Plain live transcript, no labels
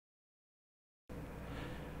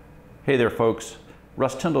Hey there folks,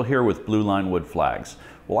 Russ Tyndall here with Blue Line Wood Flags.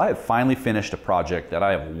 Well, I have finally finished a project that I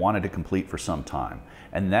have wanted to complete for some time,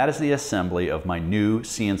 and that is the assembly of my new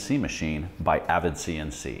CNC machine by AVID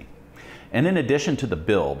CNC. And in addition to the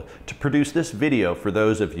build, to produce this video for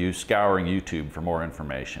those of you scouring YouTube for more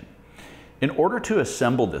information. In order to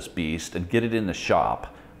assemble this beast and get it in the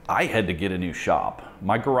shop, I had to get a new shop.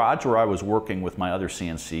 My garage where I was working with my other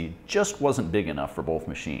CNC just wasn't big enough for both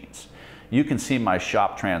machines. You can see my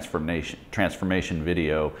shop transformation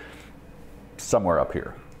video somewhere up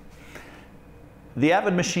here. The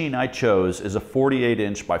AVID machine I chose is a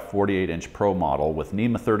 48-inch by 48-inch Pro model with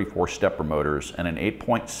NEMA 34 stepper motors and an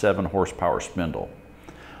 8.7 horsepower spindle.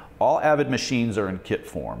 All AVID machines are in kit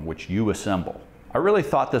form, which you assemble. I really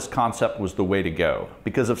thought this concept was the way to go,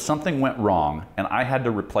 because if something went wrong and I had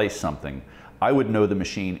to replace something, I would know the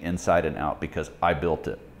machine inside and out because I built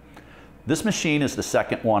it. This machine is the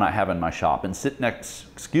second one I have in my shop and sits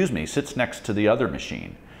next to the other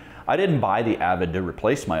machine. I didn't buy the AVID to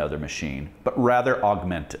replace my other machine, but rather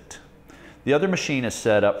augment it. The other machine is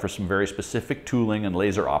set up for some very specific tooling and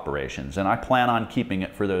laser operations, and I plan on keeping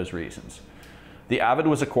it for those reasons. The AVID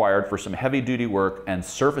was acquired for some heavy-duty work and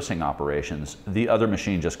surfacing operations the other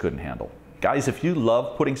machine just couldn't handle. Guys, if you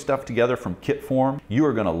love putting stuff together from kit form, you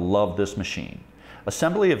are going to love this machine.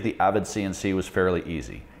 Assembly of the AVID CNC was fairly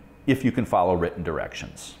easy, if you can follow written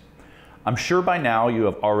directions. I'm sure by now you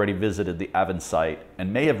have already visited the AVID site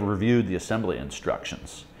and may have reviewed the assembly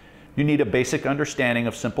instructions. You need a basic understanding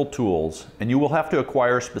of simple tools, and you will have to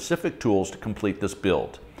acquire specific tools to complete this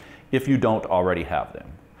build, if you don't already have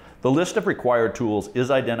them. The list of required tools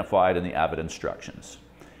is identified in the AVID instructions.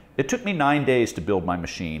 It took me 9 days to build my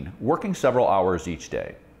machine, working several hours each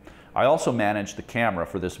day. I also managed the camera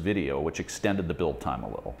for this video, which extended the build time a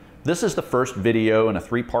little. This is the first video in a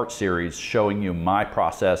 3-part series showing you my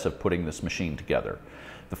process of putting this machine together.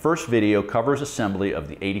 The first video covers assembly of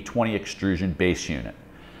the 80/20 extrusion base unit.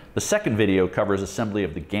 The second video covers assembly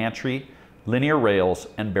of the gantry, linear rails,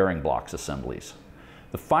 and bearing blocks assemblies.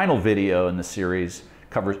 The final video in the series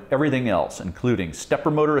covers everything else, including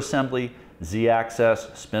stepper motor assembly, Z-axis,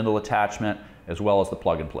 spindle attachment, as well as the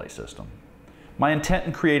plug-and-play system. My intent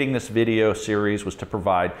in creating this video series was to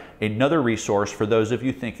provide another resource for those of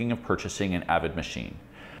you thinking of purchasing an AVID machine.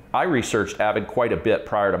 I researched AVID quite a bit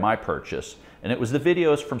prior to my purchase, and it was the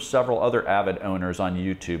videos from several other AVID owners on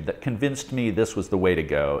YouTube that convinced me this was the way to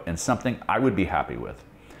go and something I would be happy with.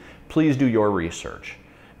 Please do your research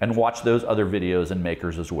and watch those other videos and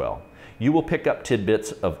makers as well. You will pick up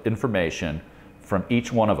tidbits of information from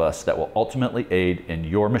each one of us that will ultimately aid in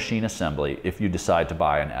your machine assembly if you decide to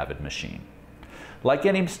buy an AVID machine. Like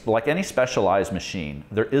any specialized machine,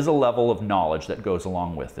 there is a level of knowledge that goes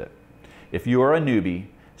along with it. If you are a newbie,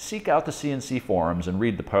 seek out the CNC forums and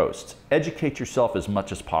read the posts. Educate yourself as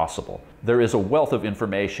much as possible. There is a wealth of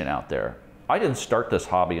information out there. I didn't start this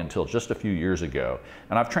hobby until just a few years ago,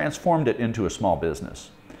 and I've transformed it into a small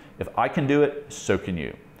business. If I can do it, so can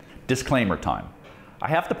you. Disclaimer time. I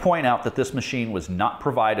have to point out that this machine was not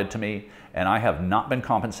provided to me, and I have not been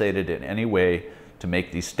compensated in any way to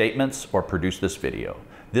make these statements or produce this video.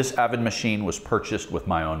 This AVID machine was purchased with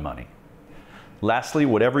my own money. Lastly,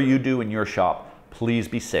 whatever you do in your shop, please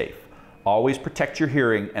be safe. Always protect your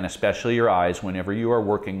hearing and especially your eyes whenever you are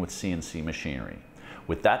working with CNC machinery.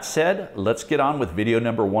 With that said, let's get on with video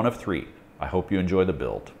number 1 of 3. I hope you enjoy the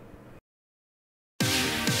build.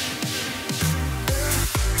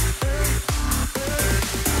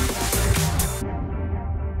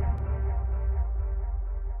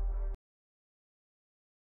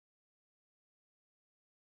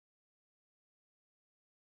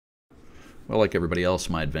 Well, like everybody else,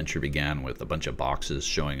 my adventure began with a bunch of boxes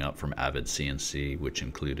showing up from AVID CNC, which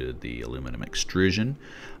included the aluminum extrusion.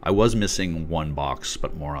 I was missing one box,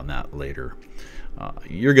 but more on that later.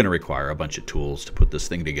 You're going to require a bunch of tools to put this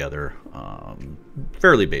thing together.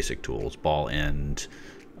 Fairly basic tools, ball end,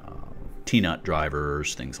 T-nut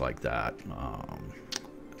drivers, things like that.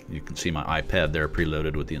 You can see my iPad there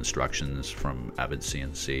preloaded with the instructions from AVID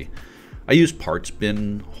CNC. I use parts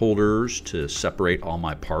bin holders to separate all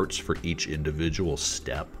my parts for each individual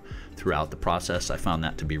step throughout the process. I found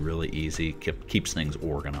that to be really easy, keeps things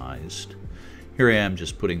organized. Here I am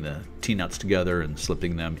just putting the T-nuts together and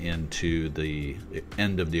slipping them into the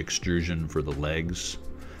end of the extrusion for the legs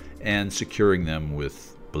and securing them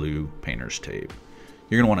with blue painter's tape.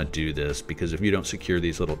 You're going to want to do this because if you don't secure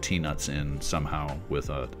these little T-nuts in somehow with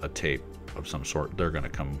a tape of some sort, they're going to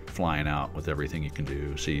come flying out with everything you can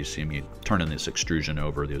do. So you see me turning this extrusion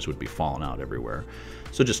over, these would be falling out everywhere.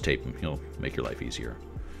 So just tape them, it'll make your life easier.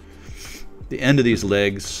 The end of these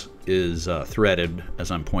legs is threaded,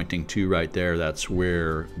 as I'm pointing to right there. That's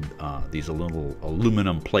where these little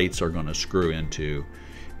aluminum plates are going to screw into.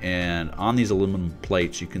 And on these aluminum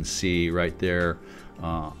plates, you can see right there,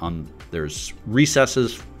 there's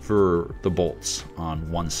recesses for the bolts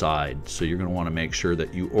on one side. So you're going to want to make sure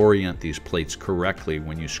that you orient these plates correctly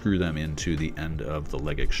when you screw them into the end of the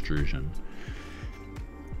leg extrusion.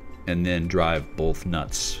 And then drive both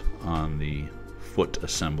nuts on the foot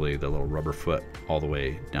assembly, the little rubber foot, all the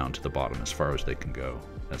way down to the bottom as far as they can go,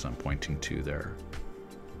 as I'm pointing to there.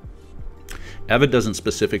 AVID doesn't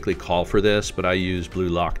specifically call for this, but I use blue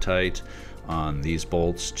Loctite on these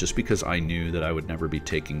bolts just because I knew that I would never be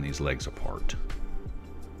taking these legs apart.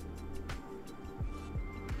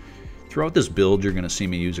 Throughout this build, you're going to see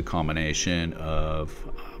me use a combination of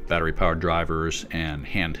battery-powered drivers and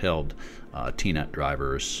handheld T-nut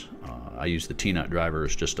drivers. I use the T-nut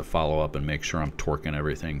drivers just to follow up and make sure I'm torquing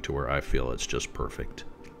everything to where I feel it's just perfect.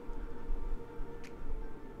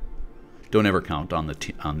 Don't ever count on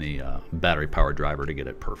the battery-powered driver to get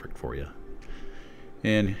it perfect for you.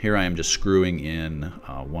 And here I am just screwing in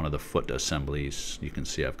one of the foot assemblies. You can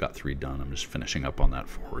see I've got 3 done. I'm just finishing up on that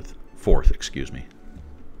fourth, excuse me.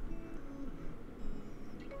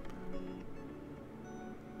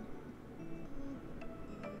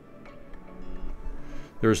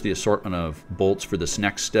 There's the assortment of bolts for this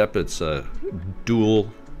next step. It's a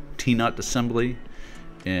dual T-nut assembly,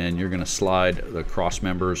 and you're going to slide the cross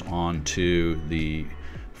members onto the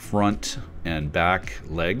front and back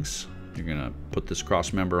legs. You're going to put this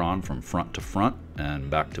cross member on from front to front and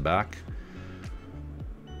back to back.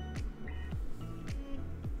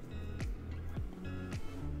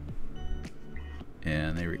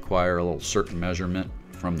 And they require a little certain measurement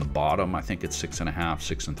from the bottom. I think it's 6.5,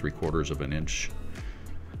 6 3/4 of an inch.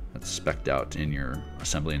 That's spec'd out in your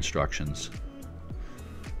assembly instructions.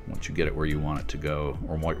 Once you get it where you want it to go,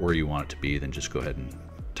 or where you want it to be, then just go ahead and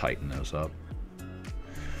tighten those up.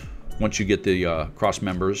 Once you get the cross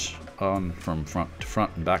members on from front to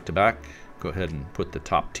front and back to back, go ahead and put the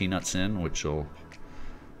top T-nuts in, which will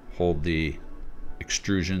hold the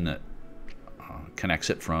extrusion that connects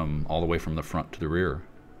it from all the way from the front to the rear,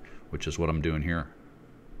 which is what I'm doing here.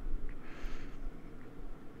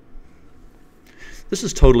 This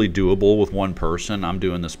is totally doable with one person. I'm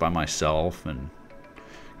doing this by myself and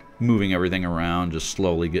moving everything around, just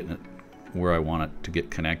slowly getting it where I want it to get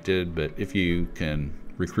connected. But if you can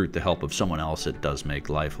recruit the help of someone else, it does make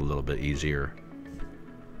life a little bit easier.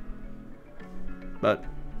 But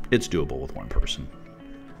it's doable with one person.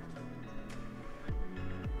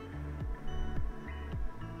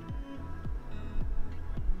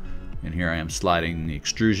 And here I am sliding the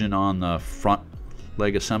extrusion on the front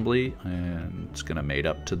leg assembly, and it's going to mate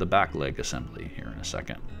up to the back leg assembly here in a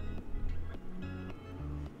second.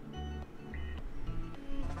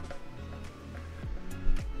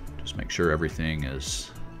 Just make sure everything is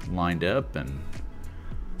lined up and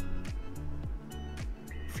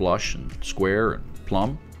flush and square and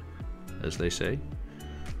plumb, as they say.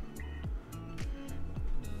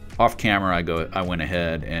 Off camera, I went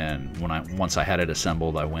ahead and once I had it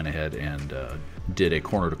assembled, I went ahead and did a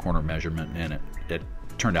corner-to-corner measurement, and it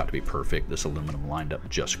turned out to be perfect. This aluminum lined up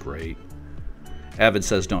just great. AVID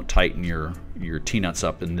says don't tighten your T-nuts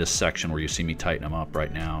up in this section where you see me tighten them up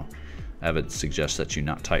right now. AVID suggests that you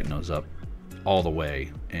not tighten those up all the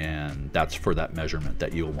way, and that's for that measurement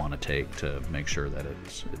that you'll want to take to make sure that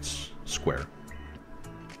it's square.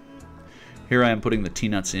 Here I am putting the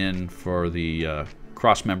T-nuts in for the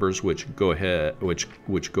cross members, which go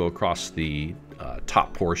across the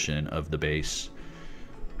top portion of the base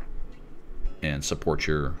and support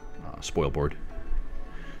your spoil board.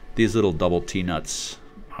 These little double T-nuts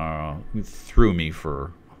threw me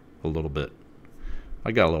for a little bit.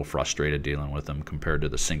 I got a little frustrated dealing with them compared to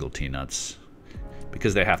the single T-nuts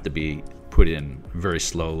because they have to be put in very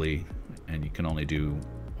slowly and you can only do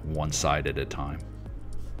one side at a time.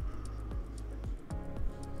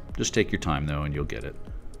 Just take your time though and you'll get it.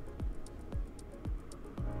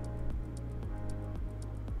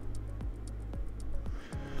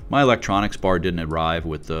 My electronics bar didn't arrive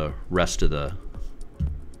with the rest of the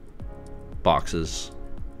boxes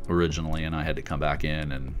originally, and I had to come back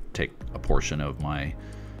in and take a portion of my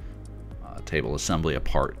table assembly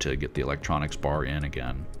apart to get the electronics bar in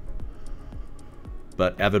again.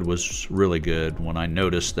 But AVID was really good. When I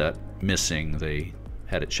noticed that missing, they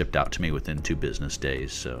had it shipped out to me within 2 business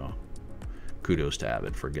days, so kudos to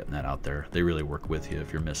AVID for getting that out there. They really work with you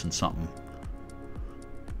if you're missing something.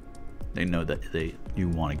 They know that you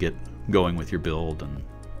want to get going with your build and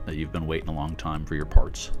that you've been waiting a long time for your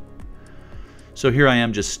parts. So here I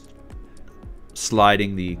am just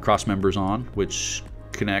sliding the cross members on, which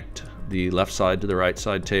connect the left side to the right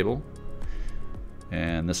side table.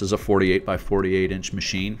 And this is a 48 by 48 inch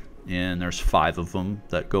machine, and there's 5 of them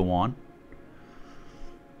that go on.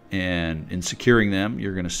 And in securing them,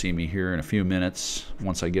 you're going to see me here in a few minutes,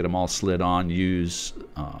 once I get them all slid on, use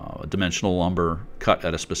dimensional lumber cut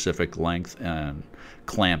at a specific length and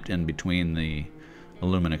clamped in between the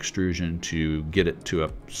aluminum extrusion to get it to a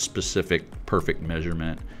specific perfect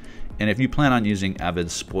measurement. And if you plan on using AVID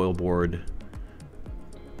spoil board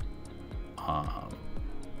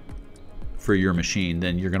for your machine,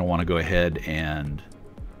 then you're going to want to go ahead and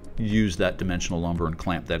use that dimensional lumber and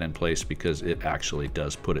clamp that in place, because it actually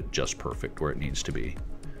does put it just perfect where it needs to be.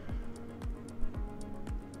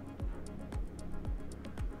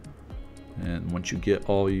 And once you get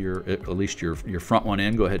all your, at least your front one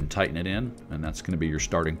in, go ahead and tighten it in, and that's going to be your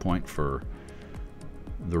starting point for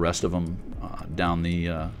the rest of them down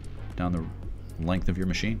the length of your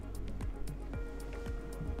machine.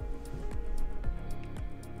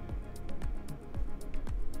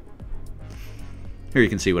 Here you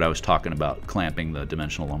can see what I was talking about, clamping the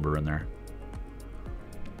dimensional lumber in there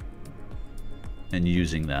and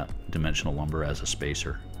using that dimensional lumber as a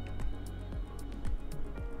spacer.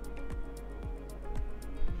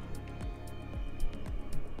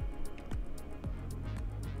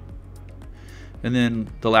 And then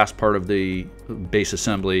the last part of the base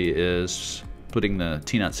assembly is putting the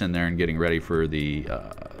T-nuts in there and getting ready for the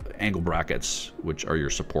angle brackets, which are your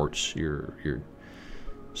supports, your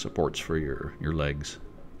supports for your legs.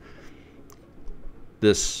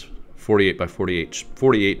 This 48 by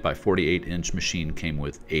 48 inch machine came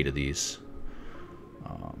with 8 of these,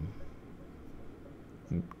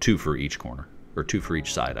 2 for each corner, or 2 for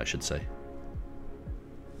each side, I should say.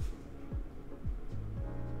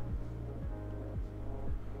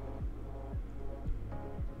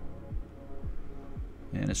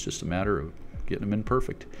 And it's just a matter of getting them in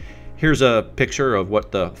perfect. Here's a picture of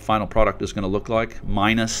what the final product is going to look like,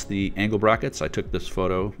 minus the angle brackets. I took this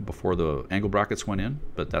photo before the angle brackets went in,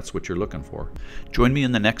 but that's what you're looking for. Join me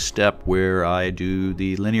in the next step where I do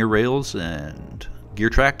the linear rails and gear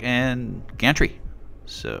track and gantry.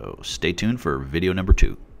 So stay tuned for video number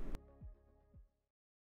 2.